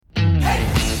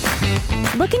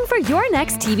Looking for your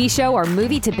next TV show or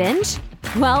movie to binge?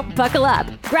 Well, buckle up,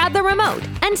 grab the remote,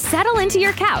 and settle into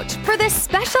your couch for this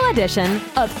special edition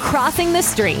of Crossing the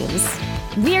Streams.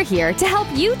 We're here to help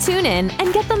you tune in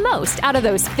and get the most out of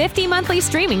those 50 monthly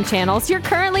streaming channels you're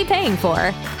currently paying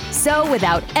for. So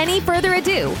without any further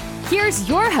ado, here's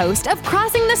your host of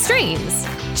Crossing the Streams,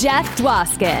 Jeff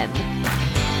Dwoskin.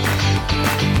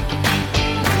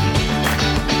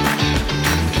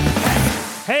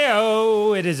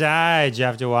 Heyo, it is I,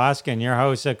 Jeff Dwoskin, your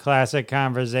host of Classic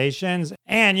Conversations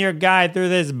and your guide through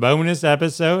this bonus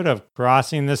episode of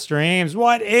Crossing the Streams.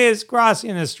 What is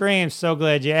Crossing the Streams? So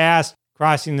glad you asked.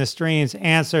 Crossing the Streams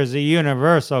answers the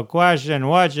universal question,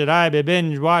 what should I be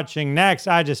binge watching next?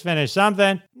 I just finished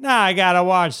something. Now I gotta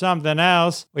watch something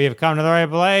else. We have come to the right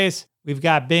place. We've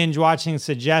got binge watching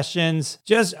suggestions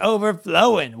just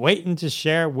overflowing, waiting to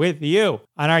share with you.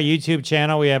 On our YouTube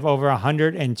channel, we have over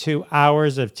 102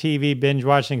 hours of TV binge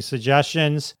watching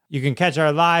suggestions. You can catch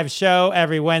our live show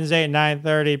every Wednesday at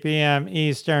 9:30 p.m.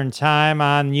 Eastern Time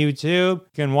on YouTube. You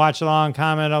can watch along,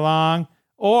 comment along.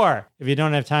 Or if you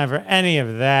don't have time for any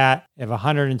of that, if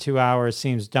 102 hours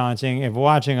seems daunting, if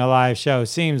watching a live show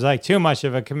seems like too much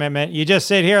of a commitment, you just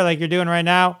sit here like you're doing right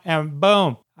now and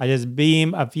boom, I just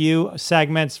beam a few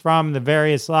segments from the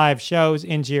various live shows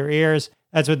into your ears.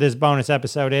 That's what this bonus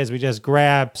episode is. We just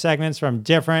grab segments from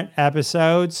different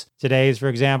episodes. Today's, for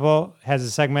example, has a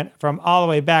segment from all the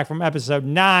way back from episode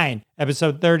 9,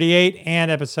 episode 38, and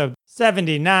episode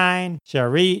 79.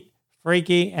 Charit,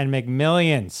 Freaky, and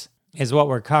McMillions is what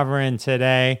we're covering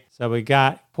today. So we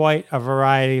got quite a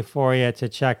variety for you to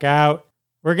check out.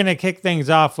 We're going to kick things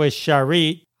off with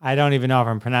Charit. I don't even know if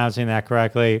I'm pronouncing that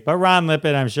correctly, but Ron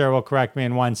Lippett, I'm sure, will correct me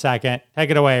in 1 second.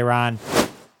 Take it away, Ron.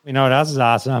 We know what else is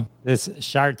awesome. This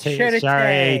Charité.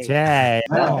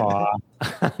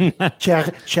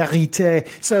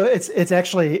 Charité. So it's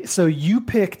actually, so you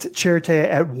picked Charité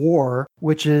at War,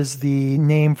 which is the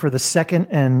name for the second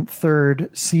and third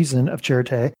season of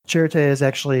Charité. Charité is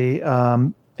actually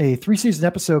a 3-season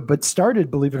episode, but started,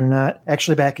 believe it or not,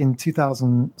 actually back in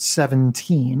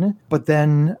 2017, but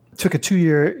then took a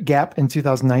 2-year gap in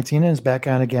 2019 and is back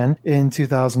on again in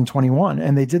 2021.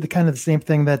 And they did the kind of the same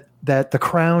thing that The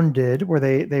Crown did, where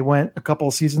they went a couple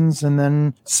of seasons and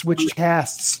then switched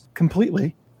casts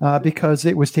completely because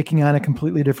it was taking on a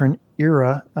completely different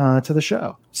era to the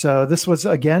show. So this was,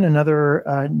 again, another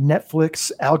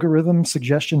Netflix algorithm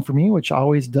suggestion for me, which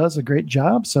always does a great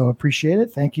job. So appreciate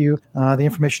it. Thank you, the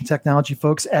information technology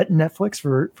folks at Netflix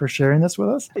for sharing this with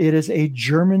us. It is a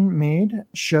German-made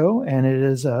show, and it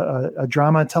is a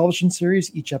drama television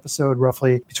series, each episode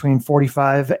roughly between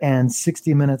 45 and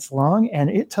 60 minutes long. And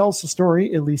it tells the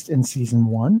story, at least in season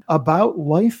 1, about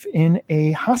life in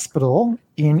a hospital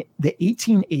in the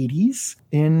 1880s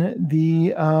in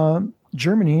the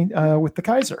Germany with the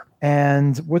Kaiser.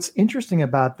 And what's interesting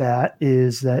about that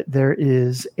is that there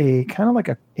is a kind of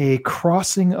like a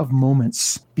crossing of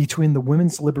moments between the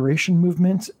women's liberation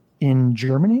movement in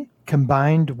Germany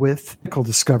combined with medical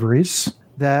discoveries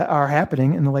that are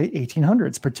happening in the late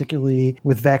 1800s, particularly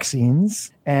with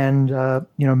vaccines and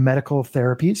medical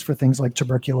therapies for things like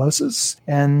tuberculosis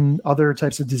and other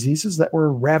types of diseases that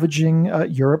were ravaging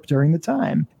Europe during the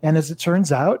time. And as it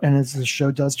turns out, and as the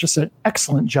show does just an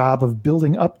excellent job of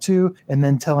building up to and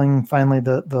then telling finally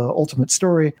the ultimate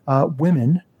story,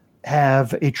 women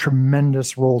have a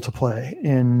tremendous role to play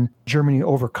in Germany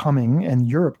overcoming, and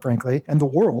Europe, frankly, and the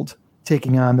world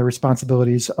taking on the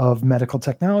responsibilities of medical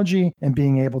technology and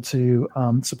being able to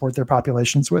support their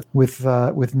populations with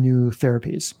new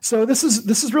therapies. So this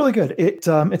is really good.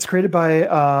 It's created by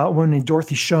a woman named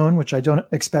Dorothy Schoen, which I don't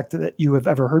expect that you have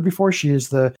ever heard before. She is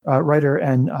the writer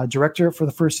and director for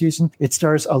the first season. It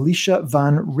stars Alicia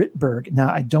von Rittberg.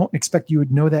 Now, I don't expect you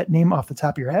would know that name off the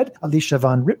top of your head. Alicia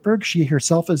von Rittberg, she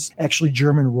herself is actually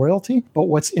German royalty. But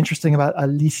what's interesting about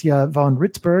Alicia von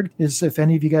Rittberg is, if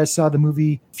any of you guys saw the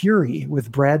movie Fury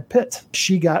with Brad Pitt,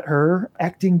 she got her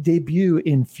acting debut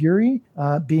in Fury,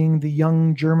 being the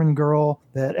young German girl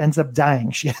that ends up dying.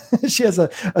 She has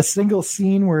a single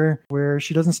scene where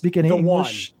she doesn't speak any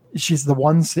English. She's the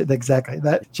one, exactly,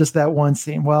 that one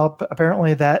scene. Well,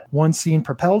 apparently that one scene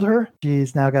propelled her.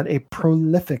 She's now got a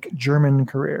prolific German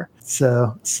career.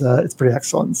 So it's pretty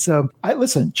excellent. So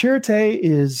listen, Charité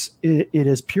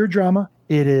is pure drama.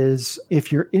 It is, if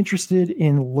you're interested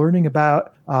in learning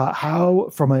about how,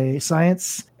 from a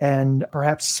science and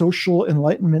perhaps social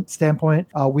enlightenment standpoint,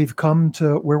 we've come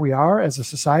to where we are as a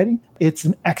society, it's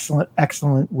an excellent,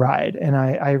 excellent ride. And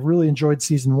I really enjoyed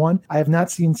season 1. I have not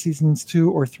seen seasons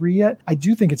 2 or 3 yet. I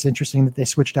do think it's interesting that they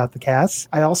switched out the cast.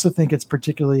 I also think it's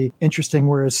particularly interesting,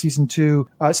 whereas season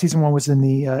 1 was in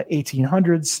the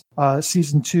 1800s.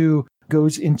 Season 2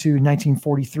 goes into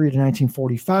 1943 to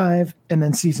 1945, and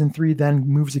then season 3 then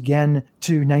moves again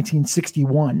to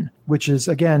 1961, which is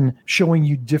again showing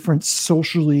you different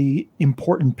socially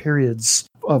important periods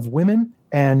of women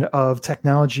and of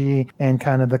technology and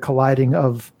kind of the colliding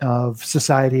of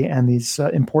society and these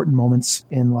important moments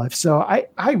in life. So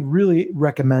I really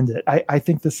recommend it. I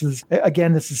think this is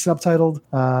subtitled.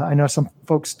 I know some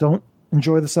folks don't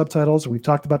enjoy the subtitles. We've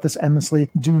talked about this endlessly.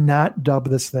 Do not dub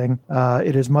this thing.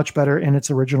 It is much better in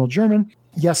its original German.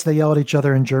 Yes, they yell at each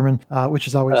other in German, which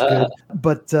is always good,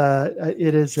 but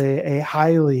it is a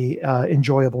highly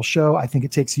enjoyable show. I think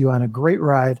it takes you on a great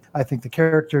ride. I think the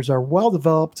characters are well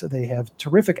developed. They have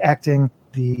terrific acting.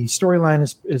 The storyline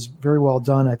is very well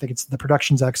done. I think the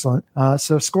production's excellent.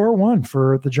 So score 1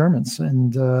 for the Germans.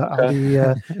 And I'll be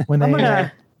when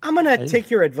they. I'm going to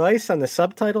take your advice on the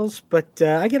subtitles, but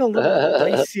I get a little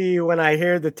dicey when I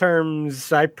hear the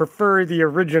terms, I prefer the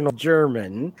original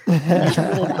German. It's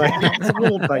a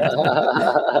little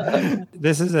dicey.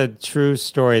 This is a true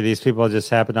story. These people just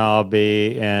happen to all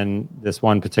be in this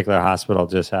one particular hospital.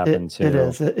 Just happened to. It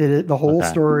is. The whole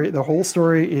story. The whole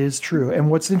story is true.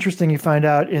 And what's interesting, you find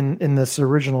out in this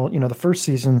original, the first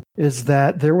season, is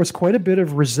that there was quite a bit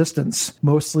of resistance,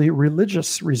 mostly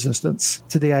religious resistance,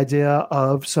 to the idea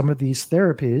of some of these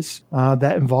therapies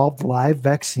that involved live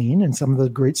vaccine, and some of the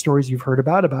great stories you've heard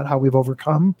about how we've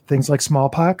overcome things like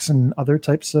smallpox and other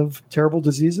types of terrible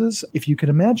diseases. If you can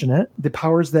imagine it, the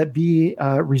powers that be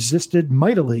resisted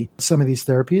mightily some of these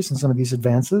therapies and some of these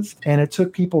advances. And it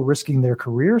took people risking their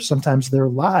career, sometimes their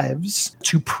lives,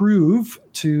 to prove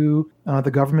to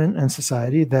the government and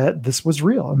society that this was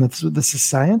real and that this is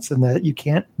science and that you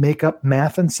can't make up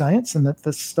math and science and that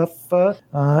this stuff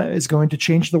is going to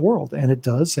change the world. And it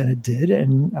does, and it did.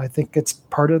 And I think it's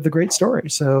part of the great story.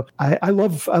 So I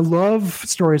love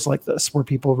stories like this where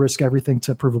people risk everything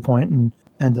to prove a point and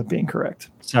end up being correct.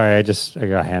 Sorry, I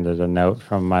got handed a note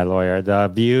from my lawyer. The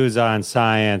views on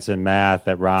science and math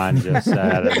that Ron just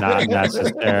said are not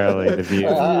necessarily the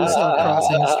views.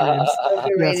 Crossing the streams.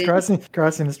 Yes,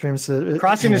 crossing the streams.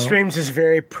 Crossing the streams is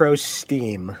very pro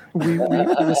STEAM. We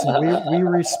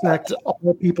respect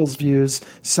all people's views,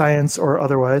 science or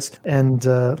otherwise. And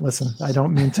listen, I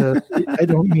don't mean to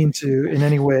in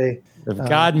any way. If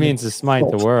God means to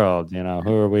smite the world,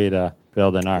 who are we to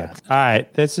build an ark? All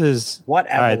right, this is what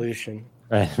evolution.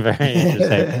 Right, very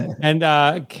interesting.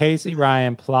 And Casey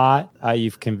Ryan plot,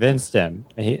 you've convinced him.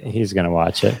 He's going to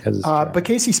watch it but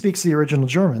Casey speaks the original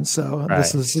German, so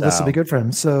this will be good for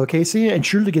him. So Casey,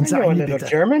 entschuldigen Sie bitte.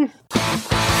 German.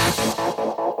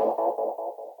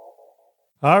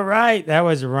 All right, that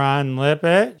was Ron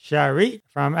Lippert, Charit,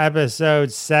 from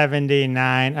episode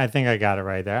 79. I think I got it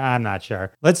right there. I'm not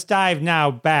sure. Let's dive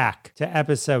now back to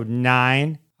episode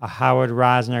 9, a Howard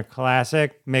Rosner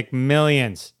classic,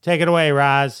 McMillions. Take it away,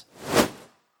 Roz.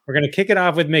 We're going to kick it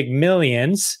off with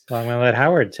McMillions. So I'm going to let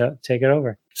Howard take it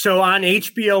over. So on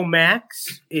HBO Max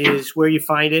is where you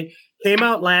find it. Came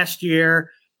out last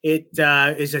year. It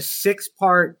is a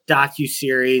 6-part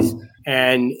docuseries,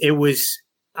 and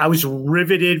I was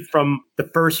riveted from the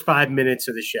first 5 minutes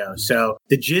of the show. So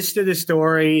the gist of the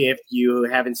story, if you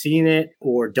haven't seen it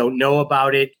or don't know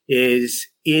about it, is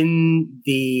in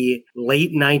the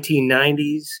late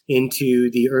 1990s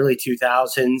into the early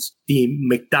 2000s, the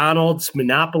McDonald's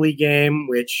Monopoly game,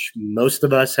 which most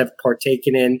of us have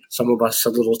partaken in, some of us a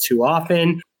little too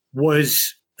often,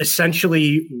 was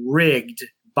essentially rigged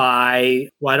by,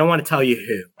 well, I don't want to tell you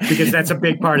who, because that's a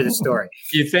big part of the story.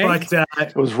 You think? But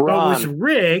it was Ron. It was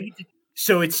rigged.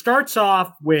 So it starts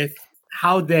off with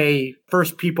how they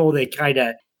kind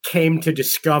of came to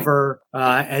discover,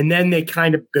 and then they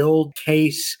kind of build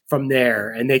case from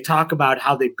there. And they talk about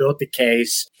how they built the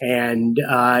case, and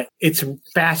it's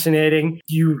fascinating.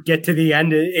 You get to the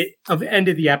end of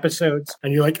the episodes,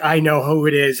 and you're like, I know who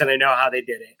it is, and I know how they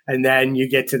did it. And then you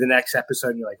get to the next episode,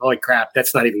 and you're like, holy crap,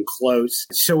 that's not even close.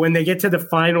 So when they get to the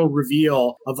final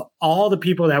reveal of all the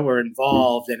people that were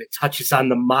involved, and it touches on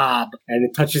the mob, and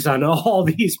it touches on all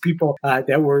these people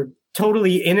that were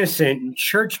totally innocent and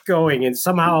church going and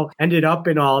somehow ended up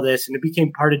in all this, and it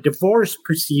became part of divorce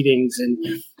proceedings,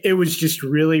 and it was just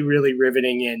really, really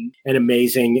riveting and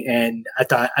amazing. And I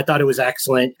thought it was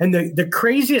excellent. And the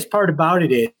craziest part about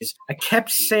it is I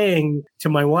kept saying to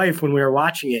my wife when we were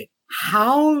watching it,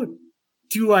 how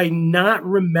do I not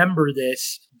remember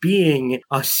this being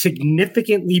a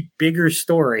significantly bigger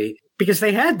story? Because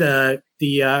they had the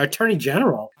attorney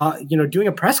general, doing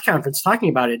a press conference talking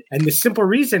about it. And the simple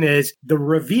reason is the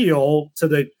reveal to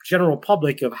the general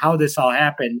public of how this all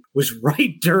happened was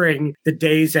right during the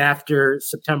days after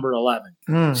September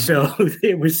 11th. So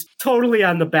it was totally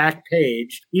on the back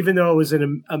page, even though it was a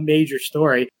major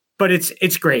story. But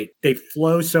it's great. They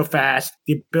flow so fast.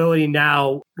 The ability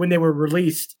now, when they were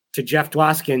released, to Jeff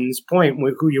Dwoskin's point,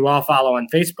 who you all follow on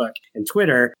Facebook and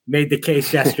Twitter, made the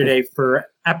case yesterday for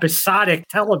episodic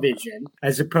television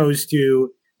as opposed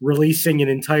to releasing an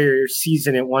entire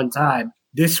season at one time.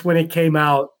 This, when it came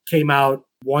out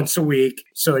once a week,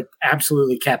 so it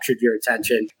absolutely captured your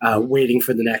attention, waiting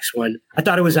for the next one. I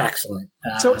thought it was excellent.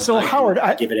 So Howard,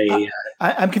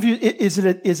 I'm confused. Is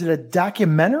it a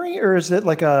documentary or is it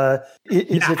like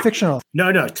is it fictional?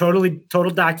 No,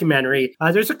 total documentary.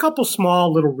 There's a couple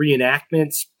small little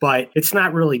reenactments, but it's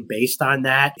not really based on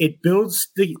that. It builds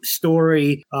the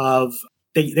story of,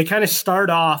 they kind of start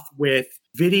off with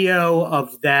video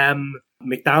of them,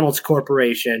 McDonald's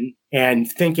Corporation,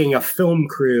 and thinking a film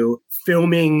crew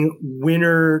filming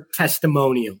winner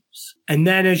testimonials. And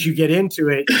then as you get into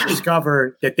it, you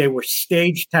discover that they were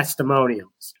staged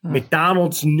testimonials.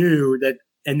 McDonald's knew that,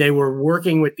 and they were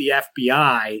working with the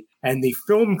FBI, and the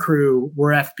film crew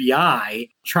were FBI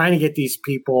trying to get these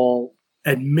people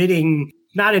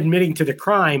not admitting to the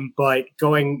crime, but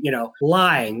going,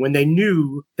 lying when they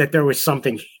knew that there was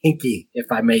something hinky, if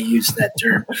I may use that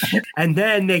term. And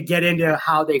then they get into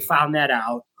how they found that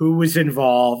out, who was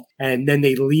involved, and then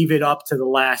they leave it up to the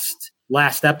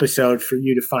last episode for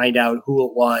you to find out who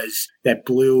it was that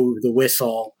blew the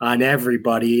whistle on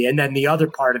everybody. And then the other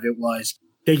part of it was,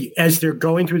 as they're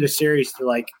going through the series, they're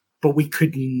like, but we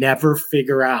could never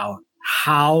figure out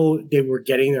how they were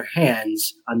getting their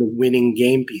hands on the winning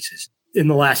game pieces. In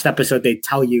the last episode, they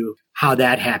tell you how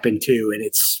that happened too, and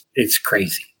it's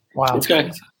crazy. Wow, it's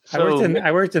crazy.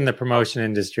 I worked in the promotion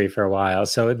industry for a while,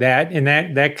 so that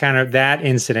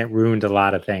incident ruined a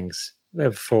lot of things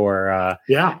for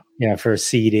for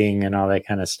seeding and all that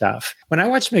kind of stuff. When I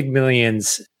watched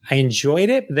McMillions, I enjoyed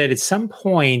it, but at some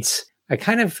point,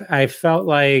 I felt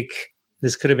like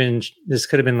this could have been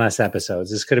less episodes.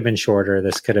 This could have been shorter.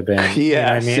 This could have been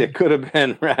it could have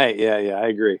been right. Yeah, I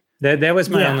agree. That was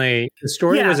my only. The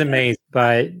story was amazing,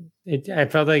 but I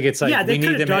felt like it's like they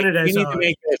could have done it as to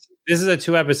make this. This is a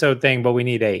 2-episode thing, but we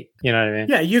need 8. You know what I mean?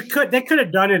 Yeah, they could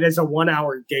have done it as a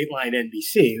 1-hour Dateline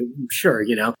NBC. Sure,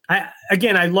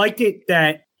 I liked it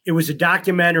that it was a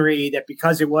documentary that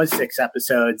because it was 6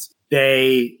 episodes,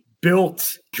 they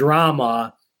built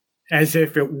drama as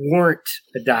if it weren't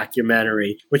a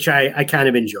documentary, which I kind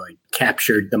of enjoyed.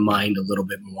 Captured the mind a little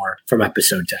bit more from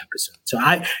episode to episode. So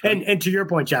and to your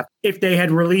point, Jeff, if they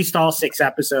had released all 6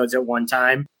 episodes at one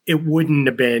time, it wouldn't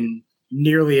have been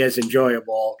nearly as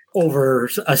enjoyable over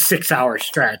a 6-hour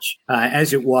stretch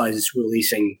as it was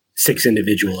releasing 6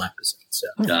 individual episodes.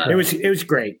 So it was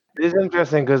great. It is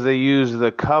interesting because they use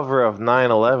the cover of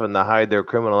 9/11 to hide their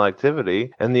criminal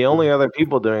activity, and the only other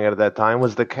people doing it at that time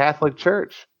was the Catholic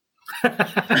Church.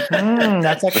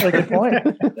 That's actually a good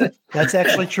point. That's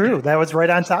actually true. That was right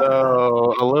on top.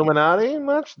 So Illuminati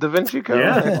much? Da Vinci Code?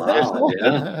 Yeah. Wow.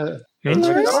 Yeah.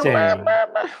 Interesting.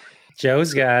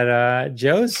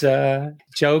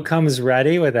 Joe comes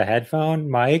ready with a headphone,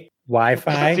 mic,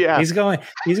 Wi-Fi. Yeah. He's going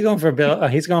for Bill.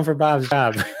 He's going for Bob's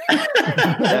job.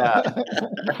 Yeah.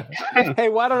 Hey,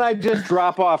 why don't I just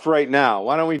drop off right now?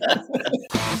 Why don't we?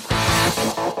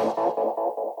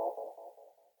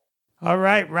 All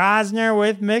right, Rosner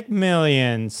with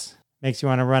McMillions. Makes you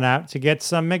want to run out to get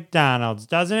some McDonald's,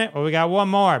 doesn't it? Well, we got one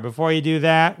more. Before you do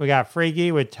that, we got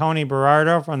Freaky with Tony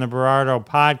Berardo from the Berardo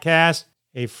Podcast,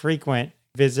 a frequent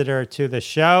visitor to the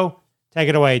show. Take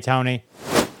it away, Tony.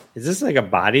 Is this like a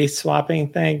body swapping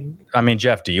thing? I mean,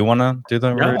 Jeff, do you want to do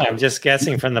the? No, I'm just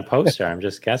guessing from the poster. I'm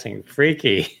just guessing.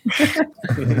 Freaky.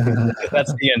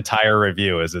 That's the entire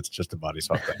review. It's just a body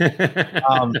swap thing.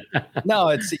 No,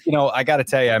 it's I got to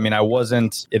tell you. I mean,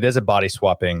 it is a body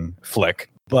swapping flick,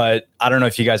 but I don't know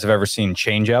if you guys have ever seen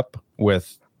Change Up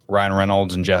with Ryan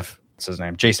Reynolds and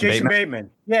Jason Bateman.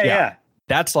 Yeah.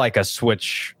 That's like a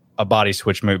switch a body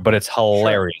switch movie, but it's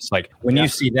hilarious. Sure. Like when you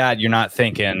see that, you're not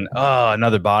thinking, oh,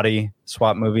 another body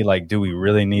swap movie. Like, do we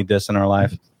really need this in our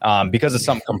life? Because it's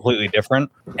something completely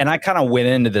different. And I kind of went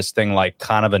into this thing like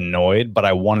kind of annoyed, but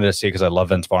I wanted to see it because I love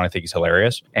Vince Vaughn. I think he's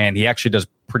hilarious. And he actually does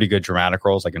pretty good dramatic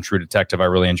roles. Like in True Detective, I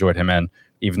really enjoyed him in,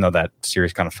 even though that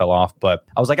series kind of fell off. But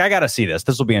I was like, I got to see this.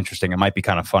 This will be interesting. It might be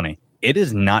kind of funny. It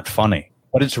is not funny,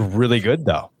 but it's really good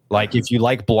though. Like if you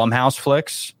like Blumhouse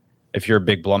flicks, if you're a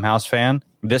big Blumhouse fan,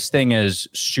 this thing is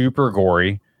super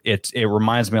gory. It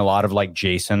reminds me a lot of like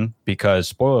Jason because,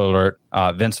 spoiler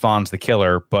alert, Vince Vaughn's the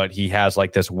killer, but he has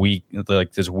like this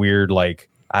weird, like,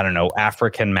 I don't know,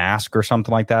 African mask or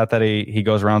something like that he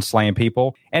goes around slaying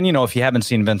people. And, you know, if you haven't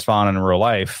seen Vince Vaughn in real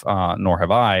life, nor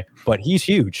have I, but he's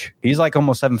huge. He's like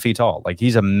almost 7 feet tall. Like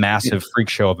he's a massive freak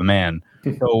show of a man.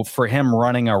 So for him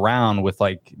running around with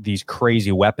like these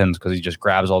crazy weapons, because he just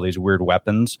grabs all these weird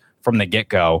weapons from the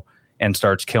get-go and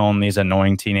starts killing these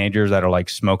annoying teenagers that are like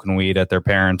smoking weed at their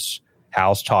parents'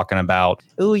 house, talking about,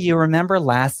 oh, you remember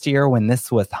last year when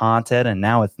this was haunted and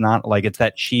now it's not. Like it's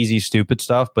that cheesy, stupid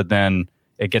stuff, but then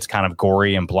it gets kind of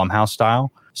gory and Blumhouse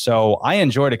style. So I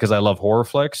enjoyed it because I love horror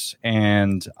flicks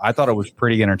and I thought it was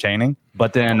pretty entertaining.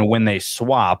 But then when they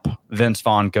swap, Vince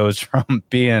Vaughn goes from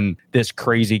being this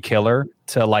crazy killer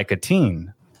to like a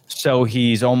teen. So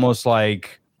he's almost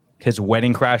like his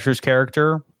Wedding Crashers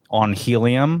character on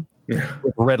helium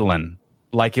with Ritalin.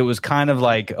 Like it was kind of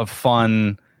like a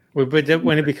fun. But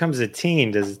when it becomes a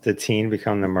teen, does the teen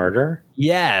become the murderer?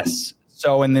 Yes.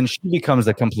 So and then she becomes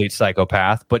the complete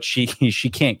psychopath, but she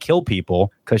can't kill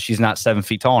people because she's not 7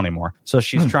 feet tall anymore. So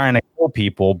she's trying to kill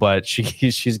people, but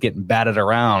she's getting batted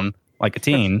around like a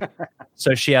teen.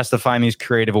 So she has to find these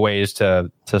creative ways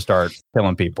to start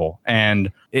killing people. And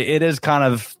it is kind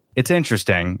of, it's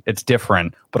interesting. It's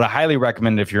different, but I highly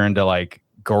recommend it if you're into like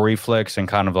gory flicks and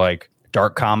kind of like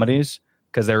dark comedies,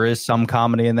 because there is some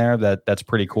comedy in there that's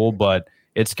pretty cool, but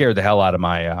it scared the hell out of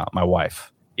my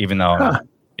wife, even though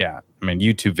yeah, I mean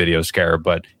YouTube videos scare her,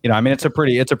 but you know, I mean it's a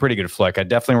pretty good flick. I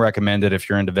definitely recommend it if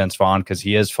you're into Vince Vaughn, because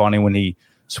he is funny when he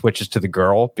switches to the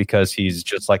girl, because he's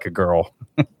just like a girl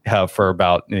for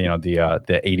about, you know, the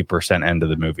 80% end of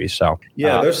the movie. So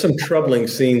yeah, there's some troubling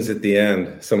scenes at the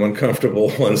end, some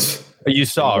uncomfortable ones. You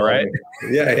saw, right?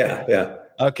 Yeah.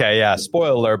 Okay, yeah.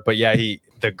 Spoiler alert, but yeah,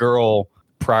 the girl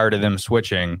prior to them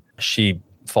switching, she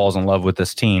falls in love with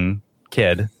this teen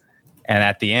kid, and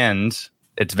at the end,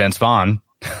 it's Vince Vaughn.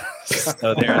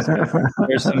 So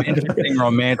there's some interesting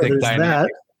romantic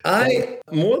dynamics. I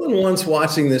more than once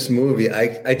watching this movie,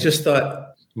 I just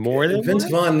thought more than Vince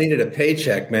Vaughn needed a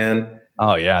paycheck, man.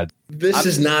 Oh yeah, this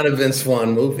is not a Vince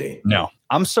Vaughn movie. No,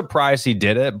 I'm surprised he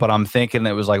did it, but I'm thinking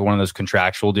it was like one of those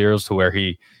contractual deals to where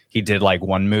he did like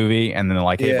one movie and then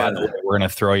like, hey, by the way, we're going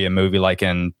to throw you a movie like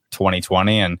in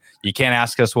 2020 and you can't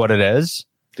ask us what it is.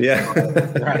 Yeah.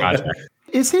 Gotcha.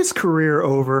 Is his career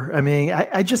over? I mean,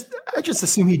 I just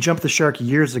assume he jumped the shark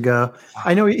years ago.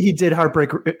 I know he did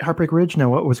Heartbreak Ridge. No,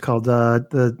 what was called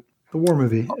the war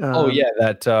movie? Not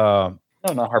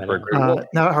Heartbreak Ridge.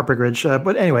 Not Heartbreak Ridge.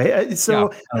 But anyway,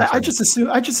 so yeah, I just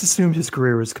assumed his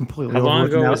career was completely over. How long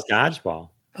ago was Dodgeball?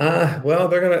 Well,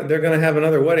 they're gonna have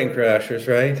another Wedding Crashers,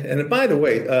 right? And by the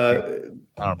way,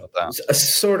 I don't know about that.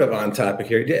 Sort of on topic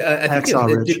here.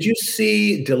 Did you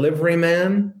see Delivery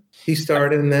Man? He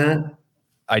starred in that.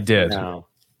 I did. No.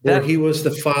 Where he was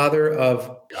the father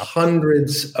of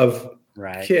hundreds of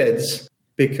kids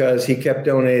because he kept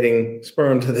donating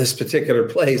sperm to this particular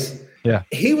place. Yeah.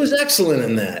 He was excellent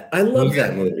in that. I love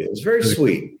that movie. It was very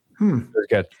sweet. Very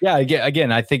good. Yeah.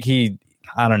 Again, I think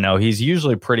I don't know. He's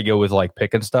usually pretty good with like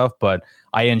picking stuff, but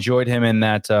I enjoyed him in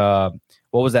that.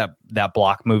 What was that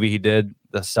Block movie he did?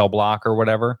 The Cell Block or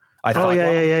whatever. I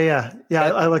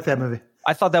like that movie.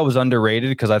 I thought that was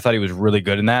underrated because I thought he was really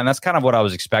good in that. And that's kind of what I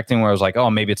was expecting, where I was like, oh,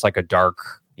 maybe it's like a dark,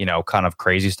 you know, kind of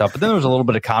crazy stuff. But then there was a little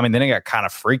bit of comedy. Then it got kind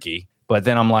of freaky. But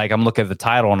then I'm looking at the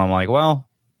title and I'm like, well,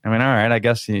 I mean, all right, I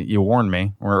guess you warned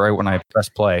me right when I press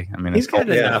play. I mean, he's good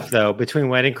enough though, between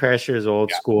Wedding Crashers,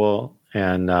 Old School,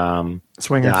 and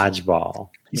Swingers. Dodgeball.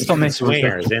 He still makes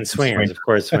Swingers, of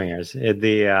course, Swingers. Here's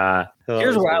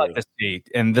what I like to see,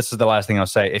 and this is the last thing I'll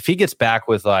say. If he gets back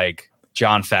with like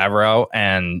Jon Favreau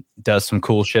and does some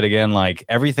cool shit again, like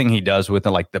everything he does with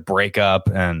it, like the breakup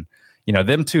and, you know,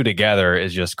 them two together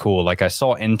is just cool. Like I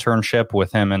saw Internship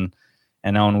with him and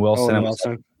Owen Wilson.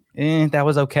 That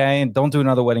was okay. And don't do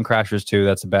another Wedding Crashers 2.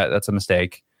 That's a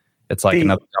mistake. It's like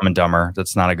another Dumb and Dumber.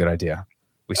 That's not a good idea.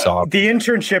 we saw. The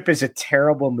Internship is a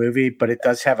terrible movie, but it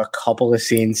does have a couple of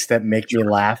scenes that make me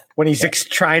laugh. When he's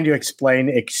trying to explain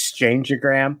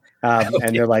exchangeogram,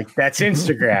 and they're like, "That's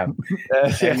Instagram,"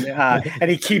 and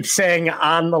he keeps saying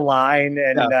 "on the line,"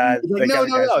 and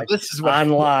no, this is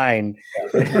online.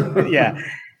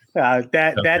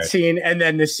 That scene, and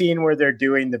then the scene where they're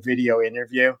doing the video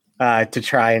interview to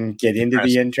try and get into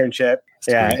the internship.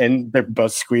 And they're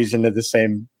both squeezed into the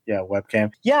same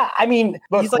webcam. Yeah, I mean,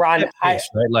 look, he's like Ron,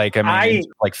 right?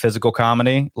 Like physical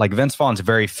comedy. Like Vince Vaughn's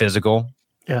very physical.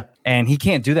 Yeah, and he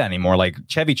can't do that anymore. Like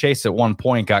Chevy Chase at one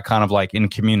point got kind of like in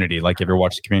Community. Like if you ever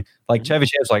watched the Community, like Chevy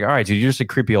Chase was like, all right, dude, you're just a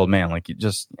creepy old man. Like you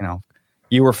just,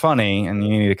 you were funny, and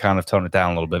you need to kind of tone it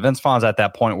down a little bit. Vince Vaughn's at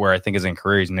that point where I think his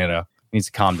career needs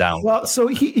to calm down. Well, so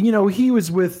he was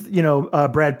with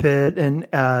Brad Pitt and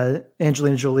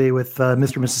Angelina Jolie with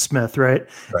Mr. and Mrs. Smith, right?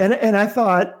 And I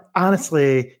thought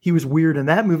honestly he was weird in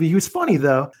that movie. He was funny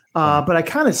though, but I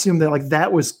kind of assumed that like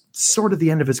that was sort of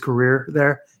the end of his career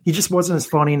there. He just wasn't as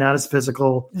funny, not as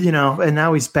physical, and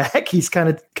now he's back. He's kind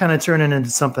of turning into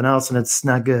something else, and it's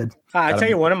not good. I'll tell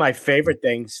you one of my favorite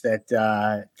things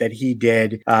that he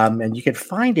did, and you can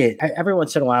find it every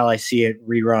once in a while. I see it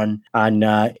rerun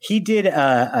on. He did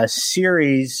a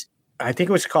series. I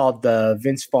think it was called the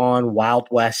Vince Vaughn Wild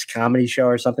West Comedy Show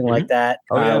or something like that.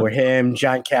 Where him,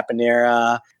 John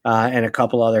Caponera, and a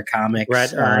couple other comics.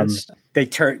 Brett Ernst. They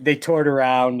toured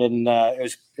around, and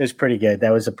it was pretty good.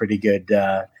 That was a pretty good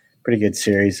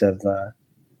series of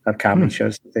comedy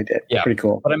shows that they did. Yeah, pretty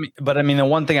cool. But I mean, the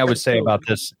one thing I would say about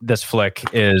this flick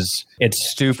is it's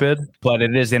stupid, but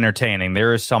it is entertaining.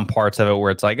 There is some parts of it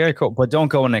where it's like, hey, cool, but don't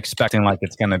go in expecting like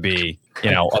it's going to be,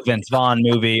 a Vince Vaughn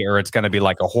movie or it's going to be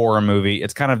like a horror movie.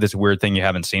 It's kind of this weird thing you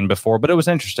haven't seen before, but it was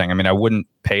interesting. I mean, I wouldn't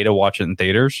pay to watch it in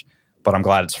theaters, but I'm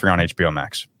glad it's free on HBO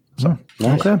Max. So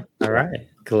okay, all right,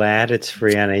 glad it's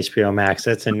free on HBO Max.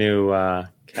 That's a new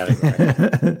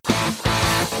category.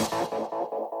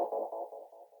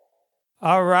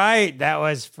 All right, that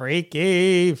was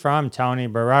Freaky from Tony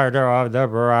Berardo of the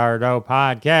Berardo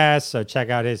Podcast. So check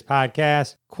out his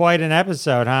podcast. Quite an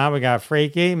episode, huh? We got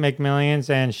Freaky, McMillions,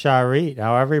 and Sharit,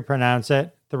 however you pronounce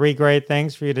it. 3 great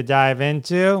things for you to dive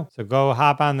into. So go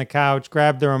hop on the couch,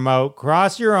 grab the remote,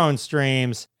 cross your own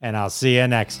streams, and I'll see you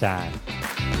next time.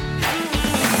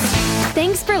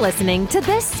 Thanks for listening to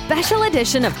this special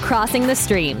edition of Crossing the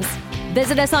Streams.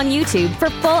 Visit us on YouTube for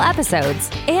full episodes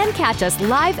and catch us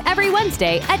live every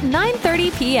Wednesday at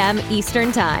 9:30 p.m.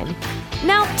 Eastern Time.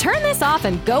 Now turn this off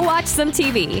and go watch some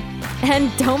TV.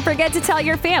 And don't forget to tell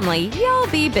your family you'll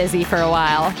be busy for a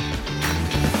while.